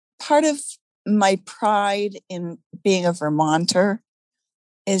part of my pride in being a Vermonter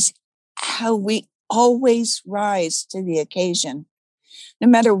is how we always rise to the occasion. No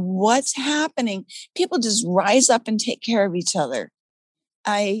matter what's happening, people just rise up and take care of each other.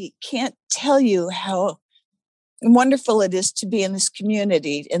 I can't tell you how wonderful it is to be in this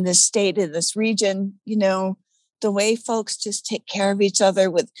community, in this state, in this region. You know, the way folks just take care of each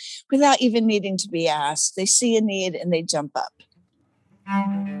other without even needing to be asked. They see a need and they jump up.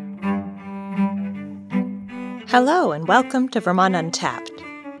 Hello and welcome to Vermont Untapped.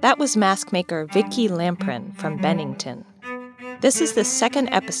 That was mask maker Vicki Lamprin from Bennington. This is the second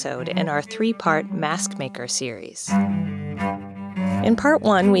episode in our three-part Mask Maker series. In part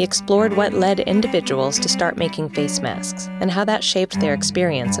one, we explored what led individuals to start making face masks and how that shaped their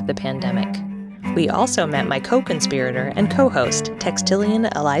experience of the pandemic. We also met my co-conspirator and co-host, Textilian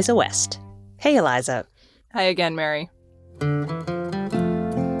Eliza West. Hey, Eliza. Hi again, Mary.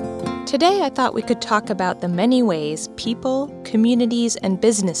 Today, I thought we could talk about the many ways people, communities, and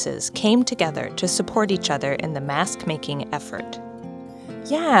businesses came together to support each other in the mask-making effort.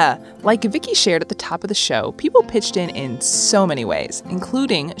 Yeah, like Vicki shared at the top of the show, people pitched in so many ways,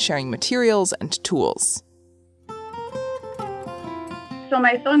 including sharing materials and tools. So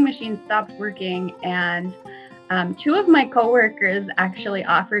my sewing machine stopped working, and two of my coworkers actually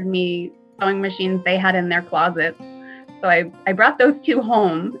offered me sewing machines they had in their closets. So I brought those two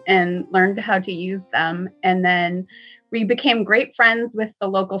home and learned how to use them. And then we became great friends with the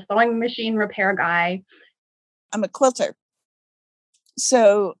local sewing machine repair guy. I'm a quilter.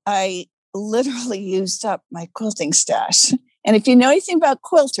 So I literally used up my quilting stash. And if you know anything about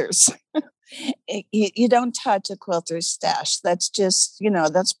quilters, you don't touch a quilter's stash. That's just,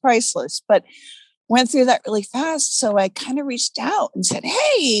 that's priceless. But went through that really fast. So I kind of reached out and said,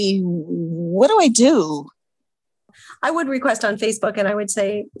 hey, what do I do? I would request on Facebook and I would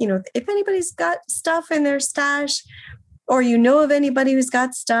say, if anybody's got stuff in their stash or you know of anybody who's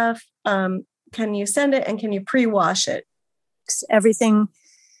got stuff, can you send it and can you pre-wash it? Everything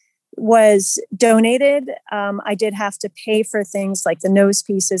was donated. I did have to pay for things like the nose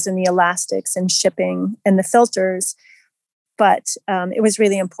pieces and the elastics and shipping and the filters. But it was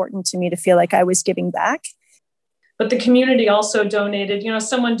really important to me to feel like I was giving back. But the community also donated,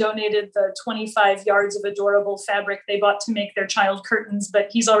 someone donated the 25 yards of adorable fabric they bought to make their child curtains, but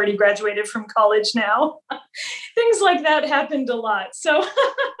he's already graduated from college now. Things like that happened a lot. So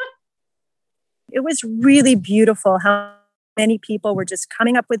it was really beautiful how many people were just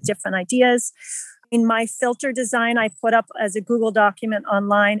coming up with different ideas. In my filter design, I put up as a Google document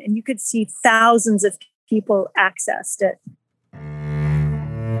online, and you could see thousands of people accessed it.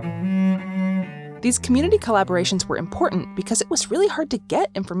 These community collaborations were important because it was really hard to get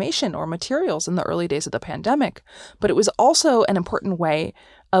information or materials in the early days of the pandemic, but it was also an important way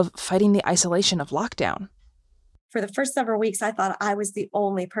of fighting the isolation of lockdown. For the first several weeks, I thought I was the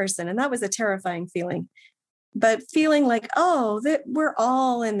only person, and that was a terrifying feeling. But feeling like, that we're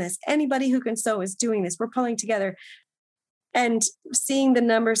all in this. Anybody who can sew is doing this. We're pulling together. And seeing the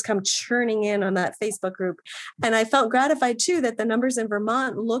numbers come churning in on that Facebook group. And I felt gratified, too, that the numbers in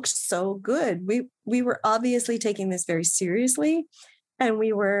Vermont looked so good. We were obviously taking this very seriously, and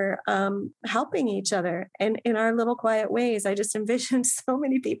we were helping each other. And in our little quiet ways, I just envisioned so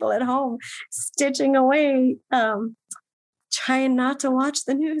many people at home stitching away, trying not to watch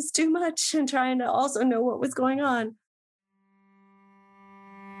the news too much and trying to also know what was going on.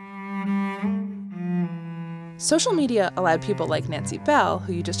 Social media allowed people like Nancy Bell,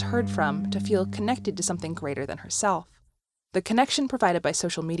 who you just heard from, to feel connected to something greater than herself. The connection provided by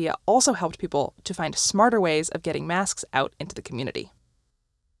social media also helped people to find smarter ways of getting masks out into the community.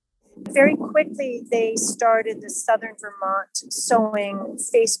 Very quickly, they started the Southern Vermont Sewing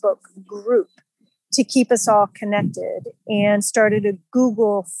Facebook group to keep us all connected and started a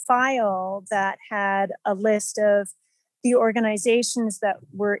Google file that had a list of the organizations that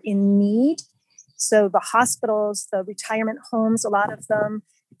were in need. So the hospitals, the retirement homes, a lot of them,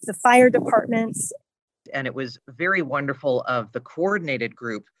 the fire departments. And it was very wonderful of the coordinated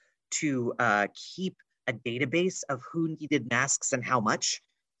group to keep a database of who needed masks and how much,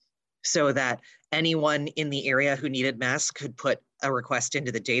 so that anyone in the area who needed masks could put a request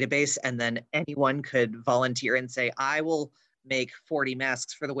into the database, and then anyone could volunteer and say, I will make 40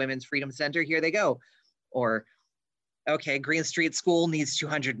 masks for the Women's Freedom Center. Here they go. Or, okay, Green Street School needs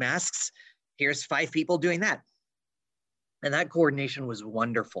 200 masks. Here's 5 people doing that. And that coordination was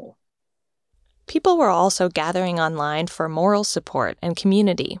wonderful. People were also gathering online for moral support and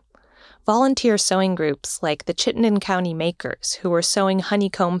community. Volunteer sewing groups like the Chittenden County Makers, who were sewing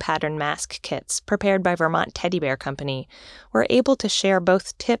honeycomb pattern mask kits prepared by Vermont Teddy Bear Company, were able to share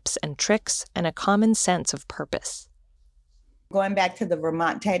both tips and tricks and a common sense of purpose. Going back to the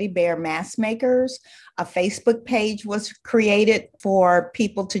Vermont Teddy Bear Mask Makers, a Facebook page was created for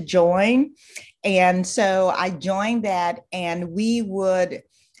people to join. And so I joined that, and we would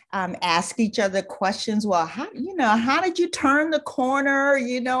ask each other questions. Well, how did you turn the corner,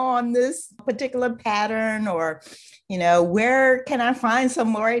 on this particular pattern? Or, where can I find some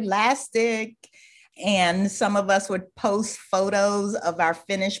more elastic? And some of us would post photos of our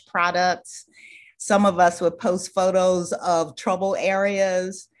finished products. Some of us would post photos of trouble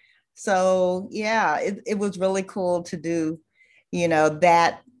areas. So yeah, it was really cool to do,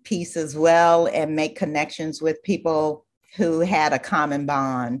 that piece as well, and make connections with people who had a common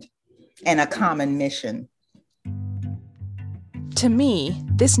bond and a common mission. To me,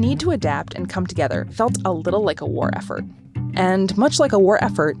 this need to adapt and come together felt a little like a war effort. And much like a war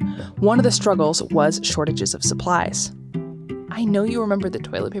effort, one of the struggles was shortages of supplies. I know you remember the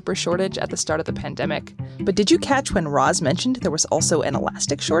toilet paper shortage at the start of the pandemic, but did you catch when Roz mentioned there was also an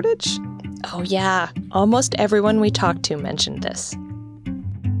elastic shortage? Oh yeah, almost everyone we talked to mentioned this.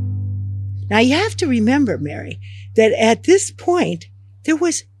 Now you have to remember, Mary, that at this point, there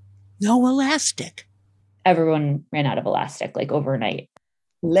was no elastic. Everyone ran out of elastic like overnight.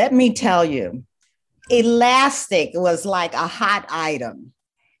 Let me tell you, elastic was like a hot item.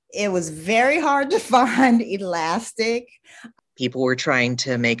 It was very hard to find elastic. People were trying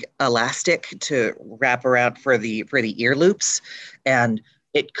to make elastic to wrap around for the ear loops, and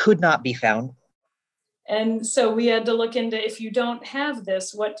it could not be found. And so we had to look into, if you don't have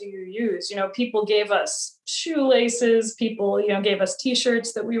this, what do you use? People gave us shoelaces, people, gave us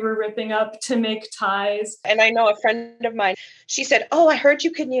t-shirts that we were ripping up to make ties. And I know a friend of mine, she said, "Oh, I heard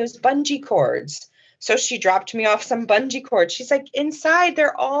you can use bungee cords." So she dropped me off some bungee cords. She's like, "Inside,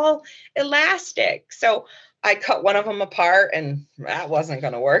 they're all elastic." So I cut one of them apart, and that wasn't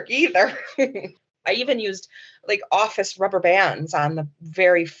going to work either. I even used like office rubber bands on the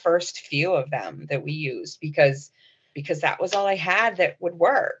very first few of them that we used because that was all I had that would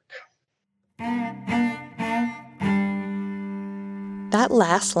work. That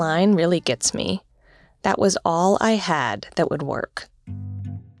last line really gets me. That was all I had that would work.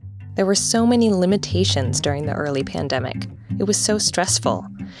 There were so many limitations during the early pandemic. It was so stressful,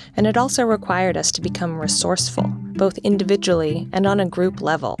 and it also required us to become resourceful, both individually and on a group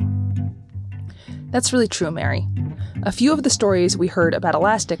level. That's really true, Mary. A few of the stories we heard about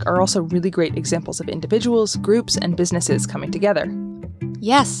elastic are also really great examples of individuals, groups, and businesses coming together.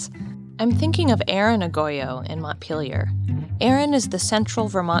 Yes, I'm thinking of Erin Agoyo in Montpelier. Erin is the Central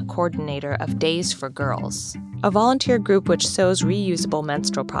Vermont coordinator of Days for Girls, a volunteer group which sews reusable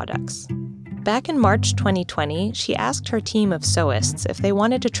menstrual products. Back in March 2020, she asked her team of sewists if they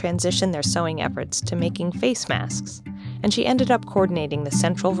wanted to transition their sewing efforts to making face masks, and she ended up coordinating the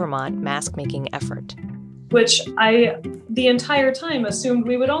Central Vermont mask-making effort. Which I, the entire time, assumed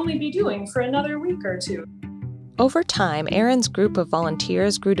we would only be doing for another week or two. Over time, Erin's group of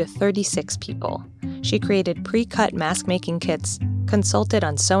volunteers grew to 36 people. She created pre-cut mask-making kits, consulted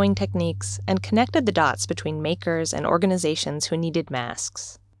on sewing techniques, and connected the dots between makers and organizations who needed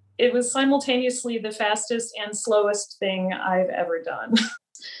masks. It was simultaneously the fastest and slowest thing I've ever done.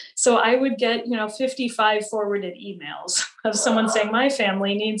 So I would get, 55 forwarded emails of someone saying, "My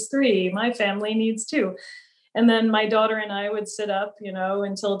family needs 3, my family needs 2. And then my daughter and I would sit up,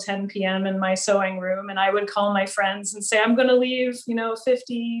 until 10 p.m. in my sewing room, and I would call my friends and say, "I'm going to leave,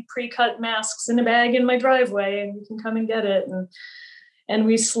 50 pre-cut masks in a bag in my driveway, and you can come and get it." And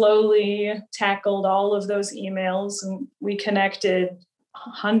we slowly tackled all of those emails, and we connected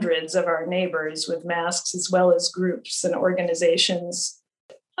hundreds of our neighbors with masks, as well as groups and organizations.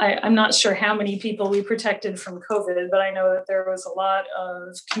 I'm not sure how many people we protected from COVID, but I know that there was a lot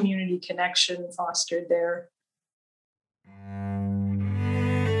of community connection fostered there.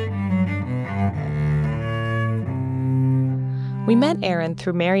 We met Erin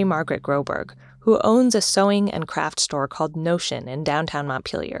through Mary Margaret Groberg, who owns a sewing and craft store called Notion in downtown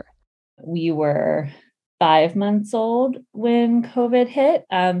Montpelier. We were 5 months old when COVID hit.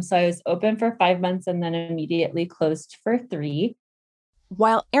 So I was open for 5 months and then immediately closed for 3.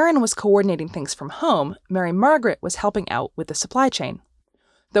 While Erin was coordinating things from home, Mary Margaret was helping out with the supply chain.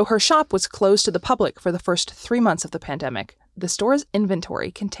 Though her shop was closed to the public for the first 3 months of the pandemic, the store's inventory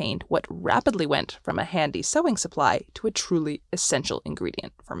contained what rapidly went from a handy sewing supply to a truly essential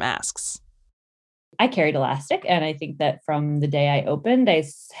ingredient for masks. I carried elastic, and I think that from the day I opened, I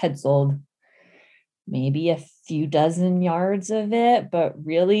had sold maybe a few dozen yards of it, but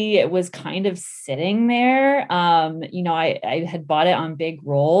really it was kind of sitting there. I had bought it on big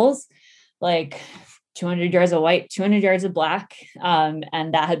rolls, like 200 yards of white, 200 yards of black. And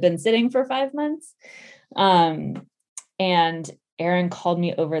that had been sitting for 5 months. And Aaron called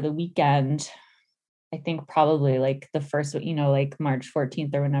me over the weekend, I think probably like the first, like March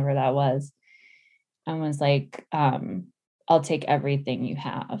 14th or whenever that was, and was like, I'll take everything you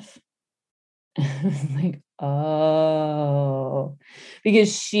have. Like, oh,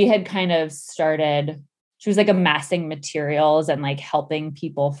 because she had kind of started, she was like amassing materials and like helping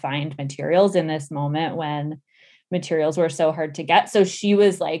people find materials in this moment when materials were so hard to get. So she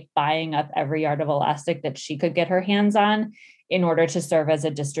was like buying up every yard of elastic that she could get her hands on in order to serve as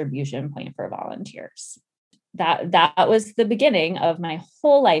a distribution point for volunteers. That was the beginning of my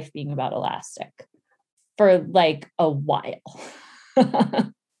whole life being about elastic for like a while.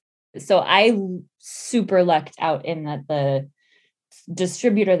 So I super lucked out in that the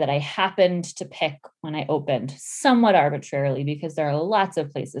distributor that I happened to pick when I opened, somewhat arbitrarily, because there are lots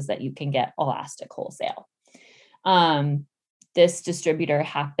of places that you can get elastic wholesale. This distributor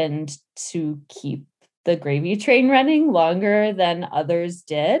happened to keep the gravy train running longer than others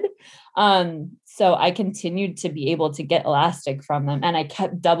did. So I continued to be able to get elastic from them, and I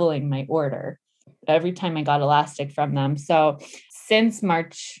kept doubling my order every time I got elastic from them. So since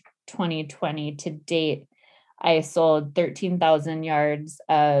March 2020 to date, I sold 13,000 yards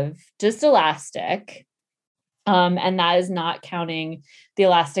of just elastic. And that is not counting the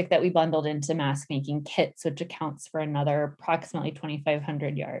elastic that we bundled into mask making kits, which accounts for another approximately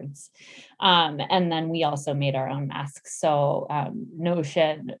 2,500 yards. And then we also made our own masks. So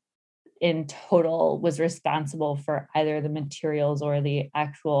Notion in total was responsible for either the materials or the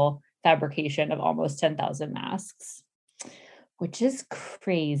actual fabrication of almost 10,000 masks, which is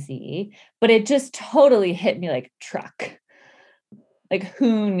crazy, but it just totally hit me like a truck. Like,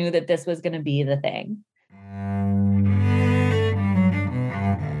 who knew that this was going to be the thing?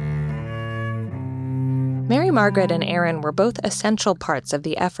 Mary Margaret and Aaron were both essential parts of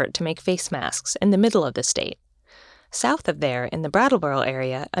the effort to make face masks in the middle of the state. South of there, in the Brattleboro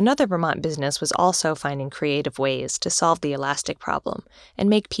area, another Vermont business was also finding creative ways to solve the elastic problem and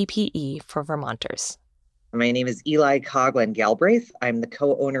make PPE for Vermonters. My name is Eli Coughlin Galbraith. I'm the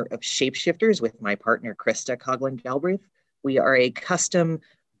co-owner of Shapeshifters with my partner, Krista Coughlin Galbraith. We are a custom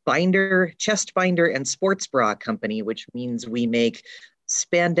binder, chest binder, and sports bra company, which means we make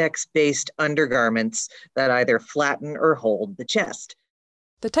spandex-based undergarments that either flatten or hold the chest.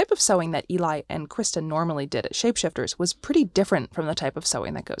 The type of sewing that Eli and Krista normally did at Shapeshifters was pretty different from the type of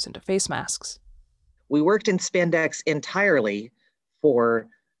sewing that goes into face masks. We worked in spandex entirely for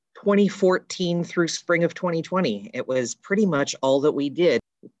 2014 through spring of 2020. It was pretty much all that we did.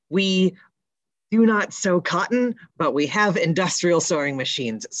 We do not sew cotton, but we have industrial sewing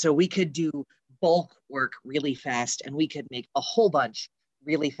machines. So we could do bulk work really fast, and we could make a whole bunch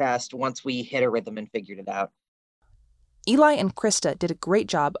really fast once we hit a rhythm and figured it out. Eli and Krista did a great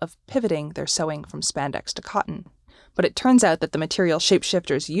job of pivoting their sewing from spandex to cotton. But it turns out that the material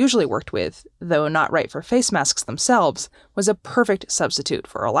Shapeshifters usually worked with, though not right for face masks themselves, was a perfect substitute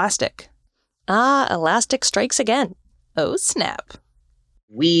for elastic. Ah, elastic strikes again. Oh, snap.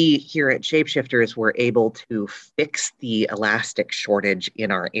 We here at Shapeshifters were able to fix the elastic shortage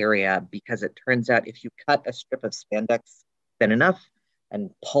in our area because it turns out if you cut a strip of spandex thin enough and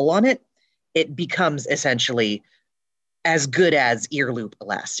pull on it, it becomes essentially as good as ear loop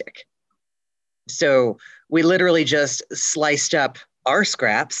elastic. So we literally just sliced up our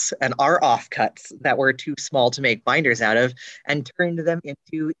scraps and our offcuts that were too small to make binders out of and turned them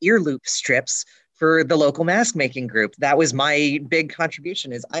into ear loop strips for the local mask making group. That was my big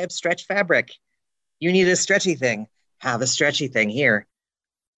contribution is I have stretch fabric. You need a stretchy thing. Have a stretchy thing here.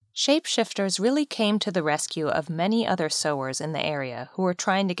 Shapeshifters really came to the rescue of many other sewers in the area who were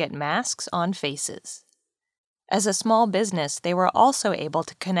trying to get masks on faces. As a small business, they were also able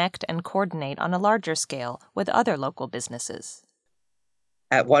to connect and coordinate on a larger scale with other local businesses.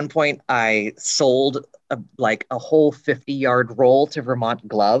 At one point, I sold a whole 50-yard roll to Vermont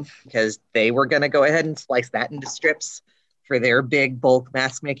Glove because they were going to go ahead and slice that into strips for their big bulk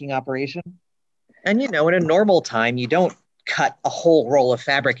mask making operation. And, in a normal time, you don't cut a whole roll of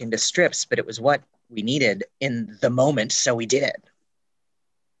fabric into strips, but it was what we needed in the moment, so we did.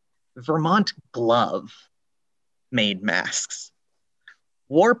 Vermont Glove made masks.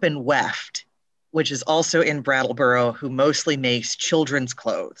 Warp and Weft, which is also in Brattleboro, who mostly makes children's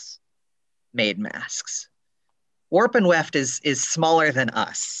clothes, made masks. Warp and Weft is smaller than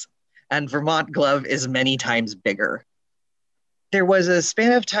us, and Vermont Glove is many times bigger. There was a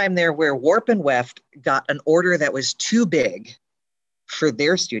span of time there where Warp and Weft got an order that was too big for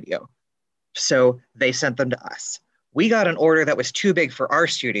their studio. So they sent them to us. We got an order that was too big for our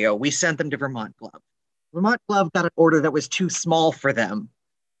studio. We sent them to Vermont Glove. Vermont Glove got an order that was too small for them,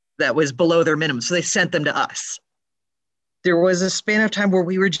 that was below their minimum. So they sent them to us. There was a span of time where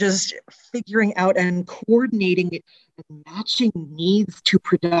we were just figuring out and coordinating and matching needs to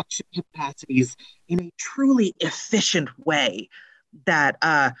production capacities in a truly efficient way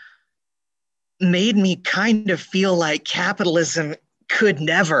that made me kind of feel like capitalism could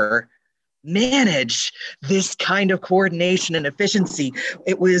never manage this kind of coordination and efficiency.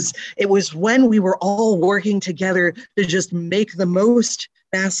 It was when we were all working together to just make the most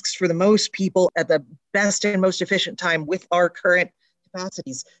masks for the most people at the best and most efficient time with our current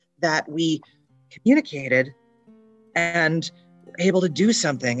capacities that we communicated and were able to do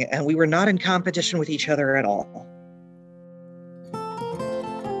something, and we were not in competition with each other at all.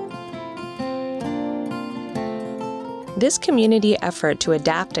 This community effort to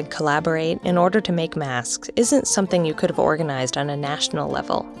adapt and collaborate in order to make masks isn't something you could have organized on a national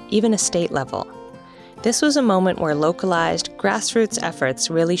level, even a state level. This was a moment where localized, grassroots efforts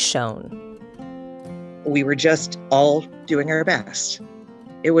really shone. We were just all doing our best.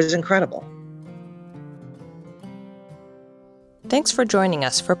 It was incredible. Thanks for joining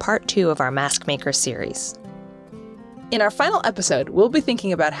us for part 2 of our Mask Maker series. In our final episode, we'll be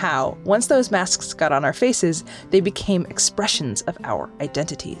thinking about how, once those masks got on our faces, they became expressions of our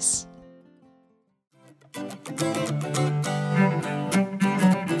identities.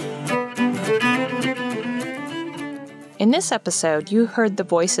 In this episode, you heard the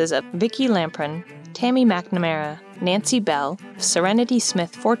voices of Vicki Lamprin, Tammy McNamara, Nancy Bell, Serenity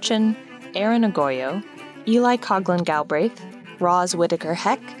Smith Fortune, Aaron Agoyo, Eli Coughlin Galbraith, Roz Whitaker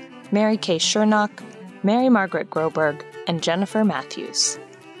Heck, Mary Kay Shernock, Mary Margaret Groberg, and Jennifer Matthews.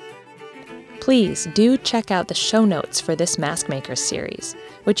 Please do check out the show notes for this Mask Maker series,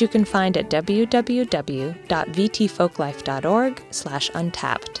 which you can find at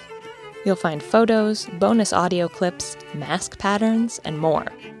www.vtfolklife.org/untapped. You'll find photos, bonus audio clips, mask patterns, and more.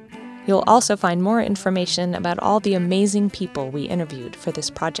 You'll also find more information about all the amazing people we interviewed for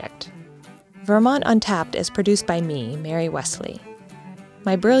this project. Vermont Untapped is produced by me, Mary Wesley.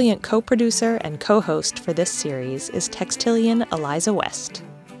 My brilliant co-producer and co-host for this series is Textilian Eliza West.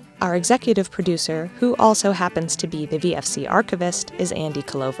 Our executive producer, who also happens to be the VFC archivist, is Andy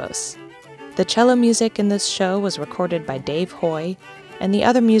Kolovos. The cello music in this show was recorded by Dave Hoy, and the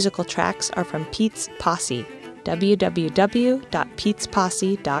other musical tracks are from Pete's Posse,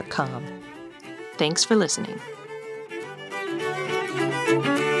 www.petesposse.com. Thanks for listening.